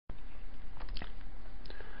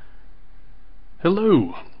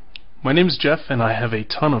Hello, my name is Jeff and I have a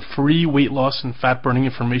ton of free weight loss and fat burning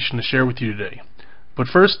information to share with you today. But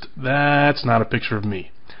first, that's not a picture of me.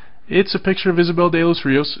 It's a picture of Isabel de los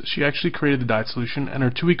Rios. She actually created the diet solution, and her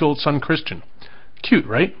 2-week-old son Christian. Cute,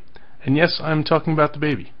 right? And yes, I'm talking about the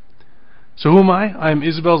baby. So who am I? I'm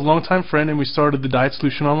Isabel's longtime friend and we started the diet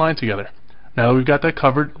solution online together. Now that we've got that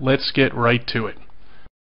covered, let's get right to it.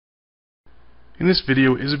 In this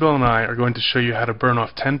video, Isabel and I are going to show you how to burn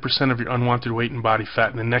off 10% of your unwanted weight and body fat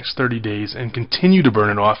in the next 30 days and continue to burn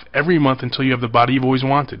it off every month until you have the body you've always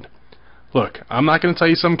wanted. Look, I'm not going to tell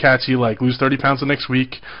you some catchy like lose 30 pounds the next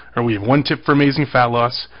week or we have one tip for amazing fat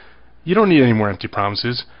loss. You don't need any more empty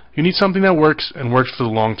promises. You need something that works and works for the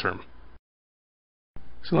long term.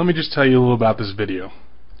 So let me just tell you a little about this video.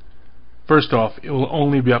 First off, it will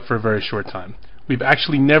only be up for a very short time. We've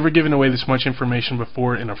actually never given away this much information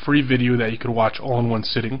before in a free video that you could watch all in one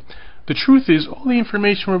sitting. The truth is, all the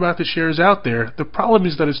information we're about to share is out there. The problem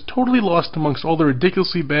is that it's totally lost amongst all the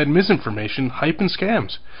ridiculously bad misinformation, hype, and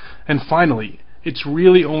scams. And finally, it's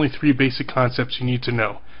really only 3 basic concepts you need to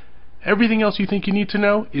know. Everything else you think you need to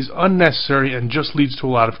know is unnecessary and just leads to a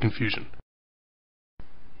lot of confusion.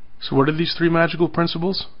 So what are these 3 magical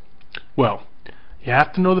principles? Well, you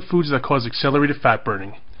have to know the foods that cause accelerated fat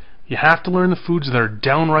burning. You have to learn the foods that are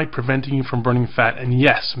downright preventing you from burning fat, and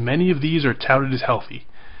yes, many of these are touted as healthy.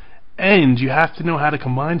 And you have to know how to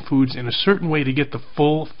combine foods in a certain way to get the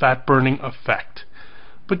full fat burning effect.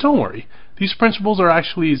 But don't worry, these principles are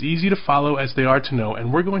actually as easy to follow as they are to know,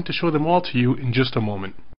 and we're going to show them all to you in just a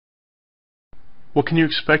moment. What can you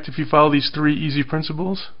expect if you follow these 3 easy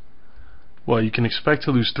principles? Well, you can expect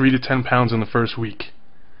to lose 3 to 10 pounds in the first week,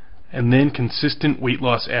 and then consistent weight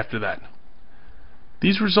loss after that.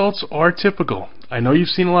 These results are typical. I know you've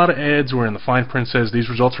seen a lot of ads where in the fine print says these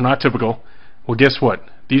results are not typical. Well, guess what?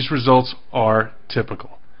 These results are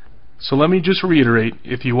typical. So let me just reiterate,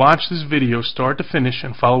 if you watch this video start to finish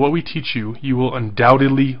and follow what we teach you, you will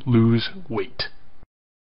undoubtedly lose weight.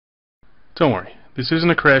 Don't worry, this isn't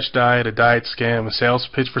a crash diet, a diet scam, a sales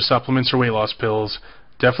pitch for supplements or weight loss pills,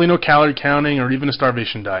 definitely no calorie counting or even a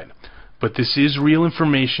starvation diet. But this is real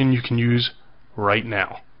information you can use right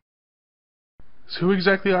now. So who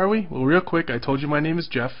exactly are we? Well, real quick, I told you my name is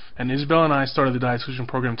Jeff, and Isabel and I started the Diet Solution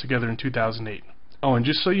program together in 2008. Oh, and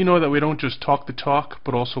just so you know that we don't just talk the talk,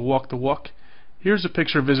 but also walk the walk, here's a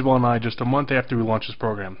picture of Isabel and I just a month after we launched this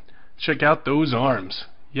program. Check out those arms.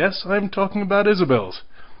 Yes, I'm talking about Isabel's.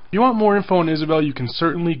 If you want more info on Isabel, you can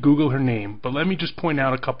certainly Google her name, but let me just point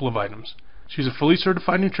out a couple of items. She's a fully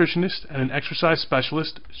certified nutritionist and an exercise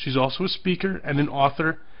specialist. She's also a speaker and an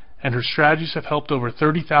author, and her strategies have helped over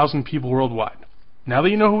 30,000 people worldwide. Now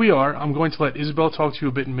that you know who we are, I'm going to let Isabel talk to you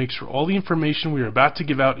a bit and make sure all the information we are about to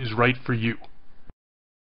give out is right for you.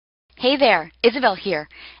 Hey there, Isabel here.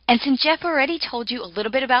 And since Jeff already told you a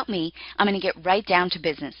little bit about me, I'm going to get right down to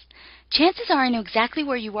business. Chances are I know exactly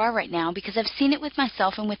where you are right now because I've seen it with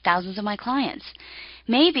myself and with thousands of my clients.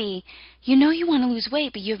 Maybe you know you want to lose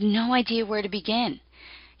weight, but you have no idea where to begin.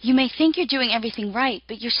 You may think you're doing everything right,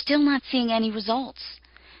 but you're still not seeing any results.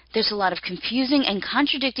 There's a lot of confusing and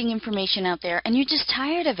contradicting information out there, and you're just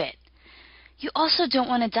tired of it. You also don't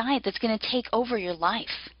want a diet that's going to take over your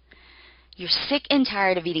life. You're sick and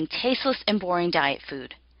tired of eating tasteless and boring diet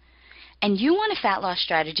food. And you want a fat loss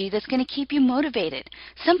strategy that's going to keep you motivated,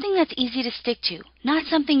 something that's easy to stick to, not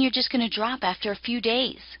something you're just going to drop after a few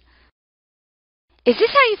days. Is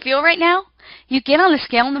this how you feel right now? You get on the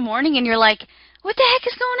scale in the morning and you're like, what the heck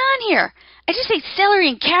is going on here? I just ate celery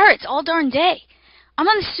and carrots all darn day. I'm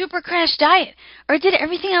on the super crash diet, or I did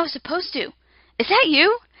everything I was supposed to. Is that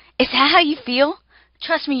you? Is that how you feel?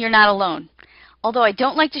 Trust me, you're not alone. Although I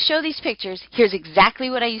don't like to show these pictures, here's exactly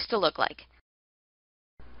what I used to look like.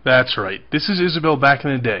 That's right. This is Isabel back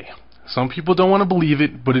in the day. Some people don't want to believe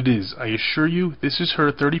it, but it is. I assure you, this is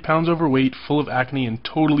her 30 pounds overweight, full of acne, and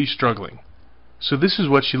totally struggling. So this is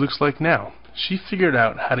what she looks like now. She figured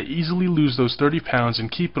out how to easily lose those 30 pounds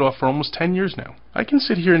and keep it off for almost 10 years now. I can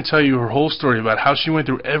sit here and tell you her whole story about how she went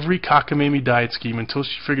through every cockamamie diet scheme until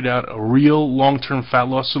she figured out a real long-term fat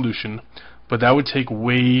loss solution, but that would take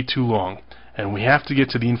way too long, and we have to get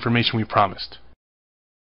to the information we promised.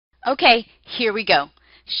 Okay, here we go.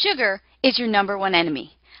 Sugar is your #1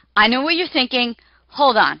 enemy. I know what you're thinking.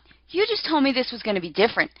 Hold on. You just told me this was going to be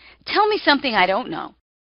different. Tell me something I don't know.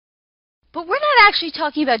 But we're not actually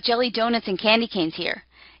talking about jelly donuts and candy canes here.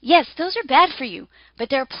 Yes, those are bad for you, but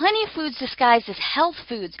there are plenty of foods disguised as health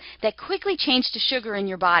foods that quickly change to sugar in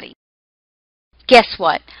your body. Guess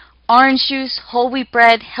what? Orange juice, whole wheat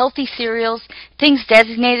bread, healthy cereals, things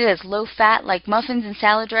designated as low fat like muffins and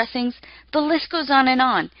salad dressings, the list goes on and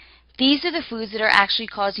on. These are the foods that are actually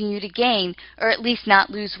causing you to gain, or at least not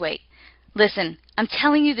lose weight. Listen, I'm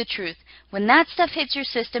telling you the truth. When that stuff hits your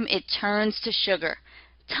system, it turns to sugar.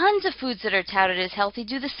 Tons of foods that are touted as healthy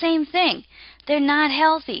do the same thing. They're not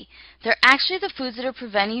healthy. They're actually the foods that are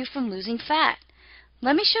preventing you from losing fat.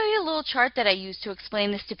 Let me show you a little chart that I use to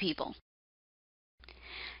explain this to people.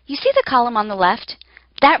 You see the column on the left?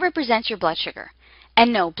 That represents your blood sugar.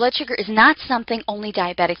 And no, blood sugar is not something only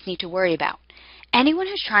diabetics need to worry about. Anyone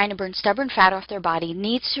who's trying to burn stubborn fat off their body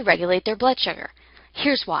needs to regulate their blood sugar.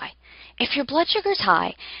 Here's why. If your blood sugar is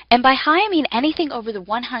high, and by high I mean anything over the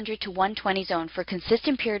 100 to 120 zone for a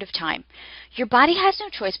consistent period of time, your body has no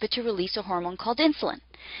choice but to release a hormone called insulin.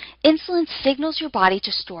 Insulin signals your body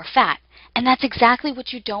to store fat, and that's exactly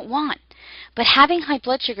what you don't want. But having high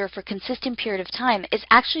blood sugar for a consistent period of time is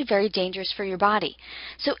actually very dangerous for your body,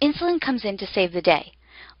 so insulin comes in to save the day.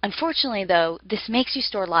 Unfortunately, though, this makes you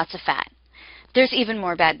store lots of fat. There's even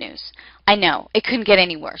more bad news. I know, it couldn't get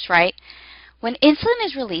any worse, right? When insulin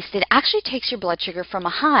is released, it actually takes your blood sugar from a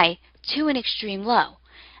high to an extreme low.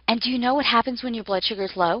 And do you know what happens when your blood sugar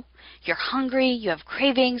is low? You're hungry, you have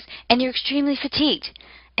cravings, and you're extremely fatigued.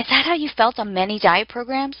 Is that how you felt on many diet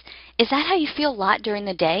programs? Is that how you feel a lot during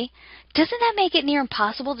the day? Doesn't that make it near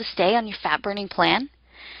impossible to stay on your fat-burning plan?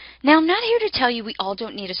 Now, I'm not here to tell you we all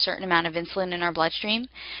don't need a certain amount of insulin in our bloodstream,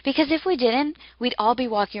 because if we didn't, we'd all be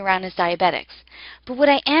walking around as diabetics. But what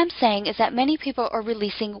I am saying is that many people are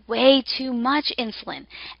releasing way too much insulin,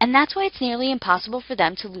 and that's why it's nearly impossible for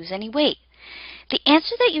them to lose any weight. The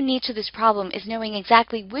answer that you need to this problem is knowing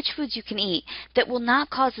exactly which foods you can eat that will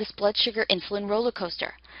not cause this blood sugar insulin roller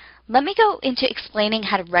coaster. Let me go into explaining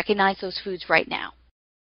how to recognize those foods right now.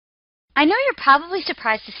 I know you're probably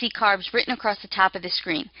surprised to see carbs written across the top of the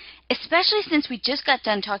screen, especially since we just got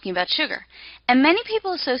done talking about sugar, and many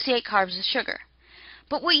people associate carbs with sugar.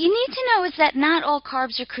 But what you need to know is that not all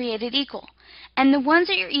carbs are created equal, and the ones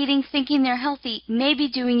that you're eating thinking they're healthy may be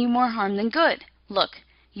doing you more harm than good. Look,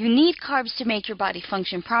 you need carbs to make your body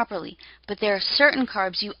function properly, but there are certain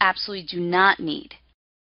carbs you absolutely do not need.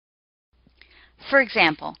 For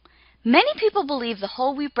example, many people believe the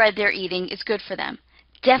whole wheat bread they're eating is good for them.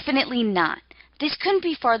 Definitely not. This couldn't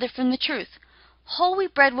be farther from the truth. Whole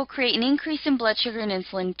wheat bread will create an increase in blood sugar and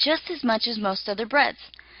insulin just as much as most other breads.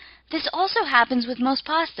 This also happens with most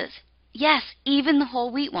pastas. Yes, even the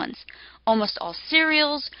whole wheat ones. Almost all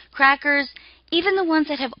cereals, crackers, even the ones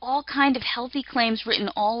that have all kind of healthy claims written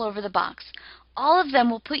all over the box. All of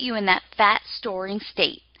them will put you in that fat-storing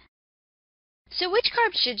state. So which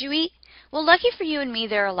carbs should you eat? Well, lucky for you and me,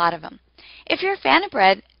 there are a lot of them. If you're a fan of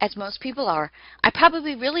bread, as most people are, I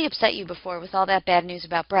probably really upset you before with all that bad news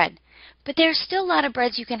about bread. But there are still a lot of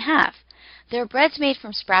breads you can have. There are breads made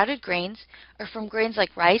from sprouted grains, or from grains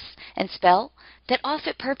like rice and spelt, that all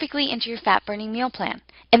fit perfectly into your fat-burning meal plan.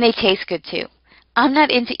 And they taste good, too. I'm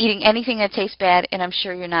not into eating anything that tastes bad, and I'm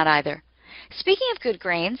sure you're not either. Speaking of good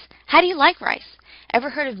grains, how do you like rice? Ever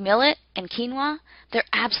heard of millet and quinoa? They're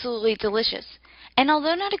absolutely delicious. And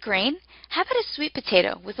although not a grain, how about a sweet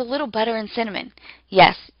potato with a little butter and cinnamon?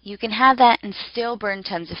 Yes, you can have that and still burn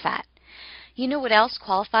tons of fat. You know what else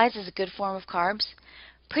qualifies as a good form of carbs?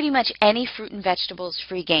 Pretty much any fruit and vegetable is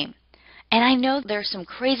free game. And I know there are some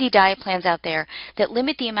crazy diet plans out there that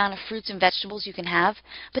limit the amount of fruits and vegetables you can have,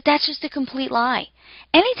 but that's just a complete lie.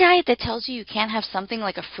 Any diet that tells you you can't have something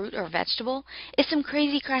like a fruit or a vegetable is some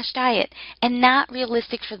crazy crash diet and not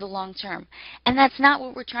realistic for the long term. And that's not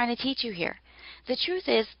what we're trying to teach you here. The truth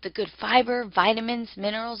is, the good fiber, vitamins,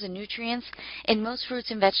 minerals, and nutrients in most fruits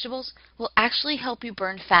and vegetables will actually help you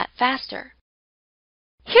burn fat faster.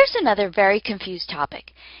 Here's another very confused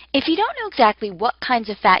topic. If you don't know exactly what kinds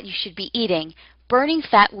of fat you should be eating, burning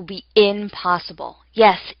fat will be impossible.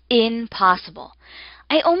 Yes, impossible.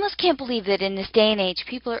 I almost can't believe that in this day and age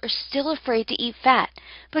people are still afraid to eat fat.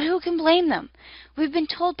 But who can blame them? We've been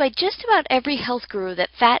told by just about every health guru that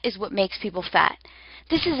fat is what makes people fat.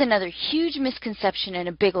 This is another huge misconception and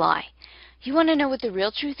a big lie. You want to know what the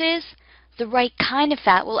real truth is? The right kind of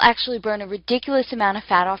fat will actually burn a ridiculous amount of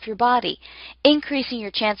fat off your body, increasing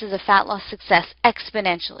your chances of fat loss success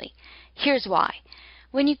exponentially. Here's why.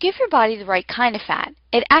 When you give your body the right kind of fat,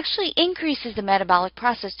 it actually increases the metabolic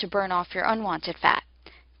process to burn off your unwanted fat.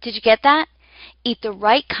 Did you get that? Eat the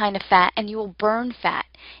right kind of fat and you will burn fat.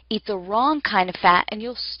 Eat the wrong kind of fat and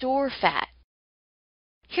you'll store fat.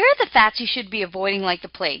 Here are the fats you should be avoiding like the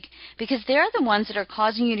plague, because they're the ones that are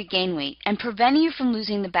causing you to gain weight and preventing you from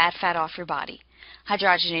losing the bad fat off your body.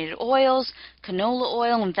 Hydrogenated oils, canola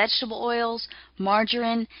oil and vegetable oils,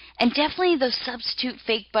 margarine, and definitely those substitute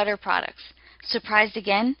fake butter products. Surprised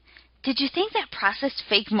again? Did you think that processed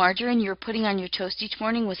fake margarine you were putting on your toast each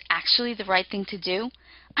morning was actually the right thing to do?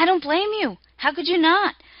 I don't blame you. How could you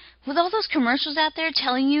not? With all those commercials out there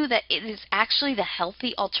telling you that it is actually the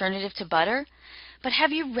healthy alternative to butter. But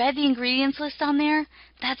have you read the ingredients list on there?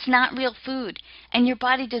 That's not real food, and your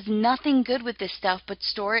body does nothing good with this stuff but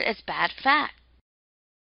store it as bad fat.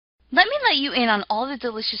 Let me let you in on all the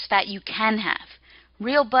delicious fat you can have.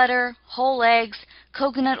 Real butter, whole eggs,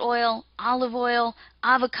 coconut oil, olive oil,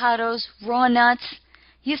 avocados, raw nuts.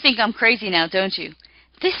 You think I'm crazy now, don't you?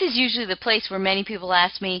 This is usually the place where many people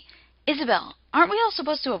ask me, Isabel, aren't we all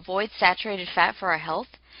supposed to avoid saturated fat for our health?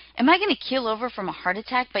 Am I going to keel over from a heart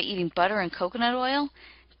attack by eating butter and coconut oil?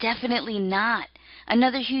 Definitely not.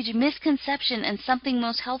 Another huge misconception and something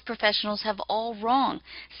most health professionals have all wrong.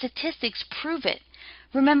 Statistics prove it.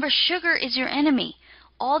 Remember, sugar is your enemy.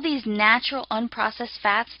 All these natural, unprocessed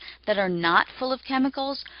fats that are not full of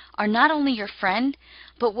chemicals are not only your friend,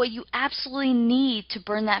 but what you absolutely need to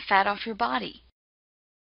burn that fat off your body.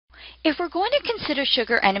 If we're going to consider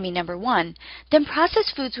sugar enemy number 1, then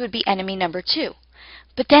processed foods would be enemy number 2.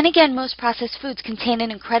 But then again, most processed foods contain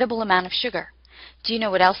an incredible amount of sugar. Do you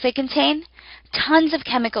know what else they contain? Tons of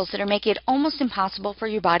chemicals that are making it almost impossible for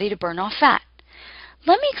your body to burn off fat.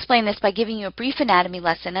 Let me explain this by giving you a brief anatomy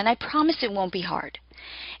lesson, and I promise it won't be hard.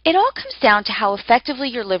 It all comes down to how effectively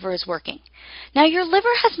your liver is working. Now, your liver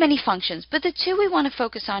has many functions, but the two we want to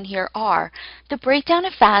focus on here are the breakdown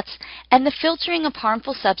of fats and the filtering of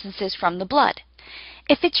harmful substances from the blood.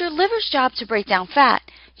 If it's your liver's job to break down fat,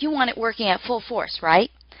 you want it working at full force, right?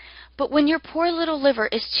 But when your poor little liver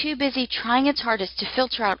is too busy trying its hardest to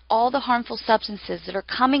filter out all the harmful substances that are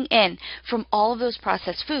coming in from all of those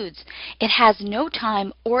processed foods, it has no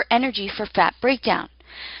time or energy for fat breakdown.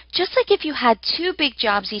 Just like if you had 2 big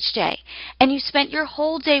jobs each day and you spent your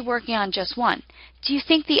whole day working on just one, do you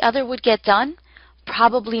think the other would get done?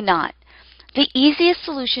 Probably not. The easiest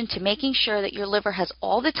solution to making sure that your liver has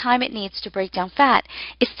all the time it needs to break down fat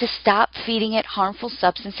is to stop feeding it harmful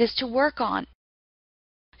substances to work on.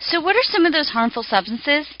 So what are some of those harmful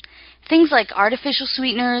substances? Things like artificial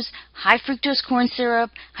sweeteners, high fructose corn syrup,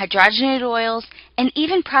 hydrogenated oils, and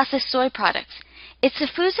even processed soy products. It's the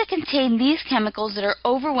foods that contain these chemicals that are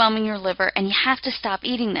overwhelming your liver, and you have to stop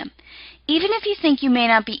eating them. Even if you think you may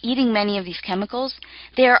not be eating many of these chemicals,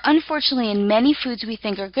 they are unfortunately in many foods we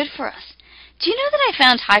think are good for us. Do you know that I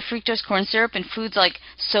found high fructose corn syrup in foods like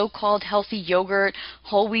so-called healthy yogurt,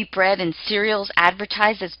 whole wheat bread, and cereals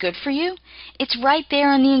advertised as good for you? It's right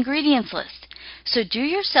there on the ingredients list. So do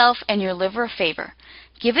yourself and your liver a favor.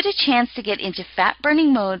 Give it a chance to get into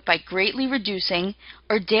fat-burning mode by greatly reducing,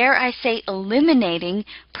 or dare I say eliminating,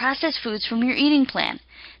 processed foods from your eating plan.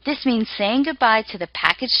 This means saying goodbye to the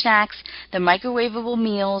packaged snacks, the microwavable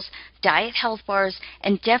meals, diet health bars,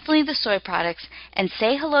 and definitely the soy products, and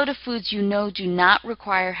say hello to foods you know do not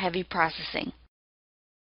require heavy processing.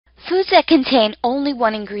 Foods that contain only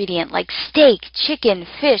one ingredient, like steak, chicken,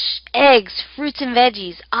 fish, eggs, fruits and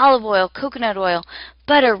veggies, olive oil, coconut oil,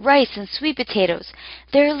 butter, rice, and sweet potatoes.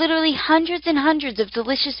 There are literally hundreds and hundreds of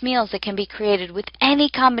delicious meals that can be created with any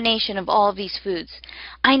combination of all of these foods.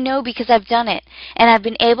 I know because I've done it, and I've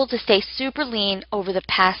been able to stay super lean over the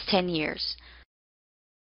past 10 years.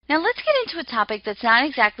 Now let's get into a topic that's not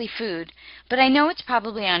exactly food, but I know it's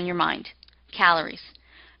probably on your mind: calories.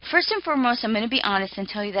 First and foremost, I'm going to be honest and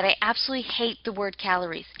tell you that I absolutely hate the word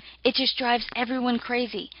calories. It just drives everyone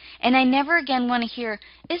crazy. And I never again want to hear,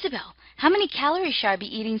 Isabel, how many calories should I be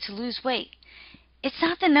eating to lose weight? It's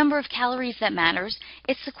not the number of calories that matters.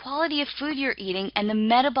 It's the quality of food you're eating and the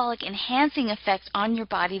metabolic enhancing effects on your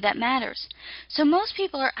body that matters. So most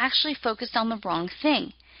people are actually focused on the wrong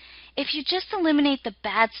thing. If you just eliminate the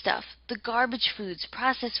bad stuff, the garbage foods,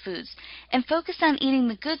 processed foods, and focus on eating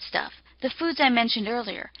the good stuff, the foods I mentioned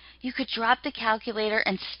earlier, you could drop the calculator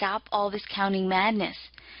and stop all this counting madness.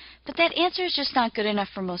 But that answer is just not good enough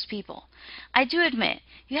for most people. I do admit,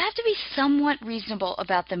 you have to be somewhat reasonable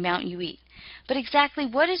about the amount you eat. But exactly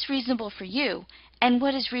what is reasonable for you and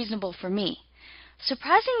what is reasonable for me?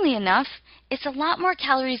 Surprisingly enough, it's a lot more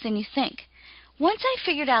calories than you think. Once I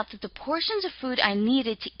figured out that the portions of food I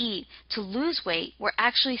needed to eat to lose weight were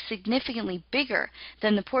actually significantly bigger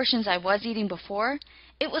than the portions I was eating before,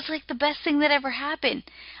 it was like the best thing that ever happened.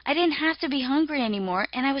 I didn't have to be hungry anymore,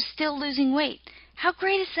 and I was still losing weight. How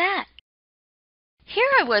great is that? Here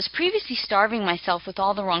I was previously starving myself with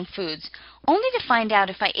all the wrong foods, only to find out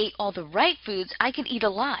if I ate all the right foods, I could eat a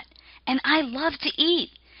lot. And I love to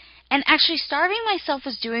eat. And actually starving myself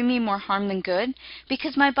was doing me more harm than good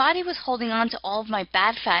because my body was holding on to all of my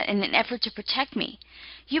bad fat in an effort to protect me.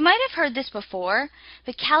 You might have heard this before,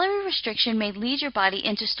 but calorie restriction may lead your body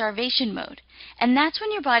into starvation mode. And that's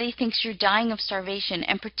when your body thinks you're dying of starvation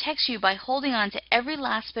and protects you by holding on to every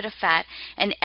last bit of fat and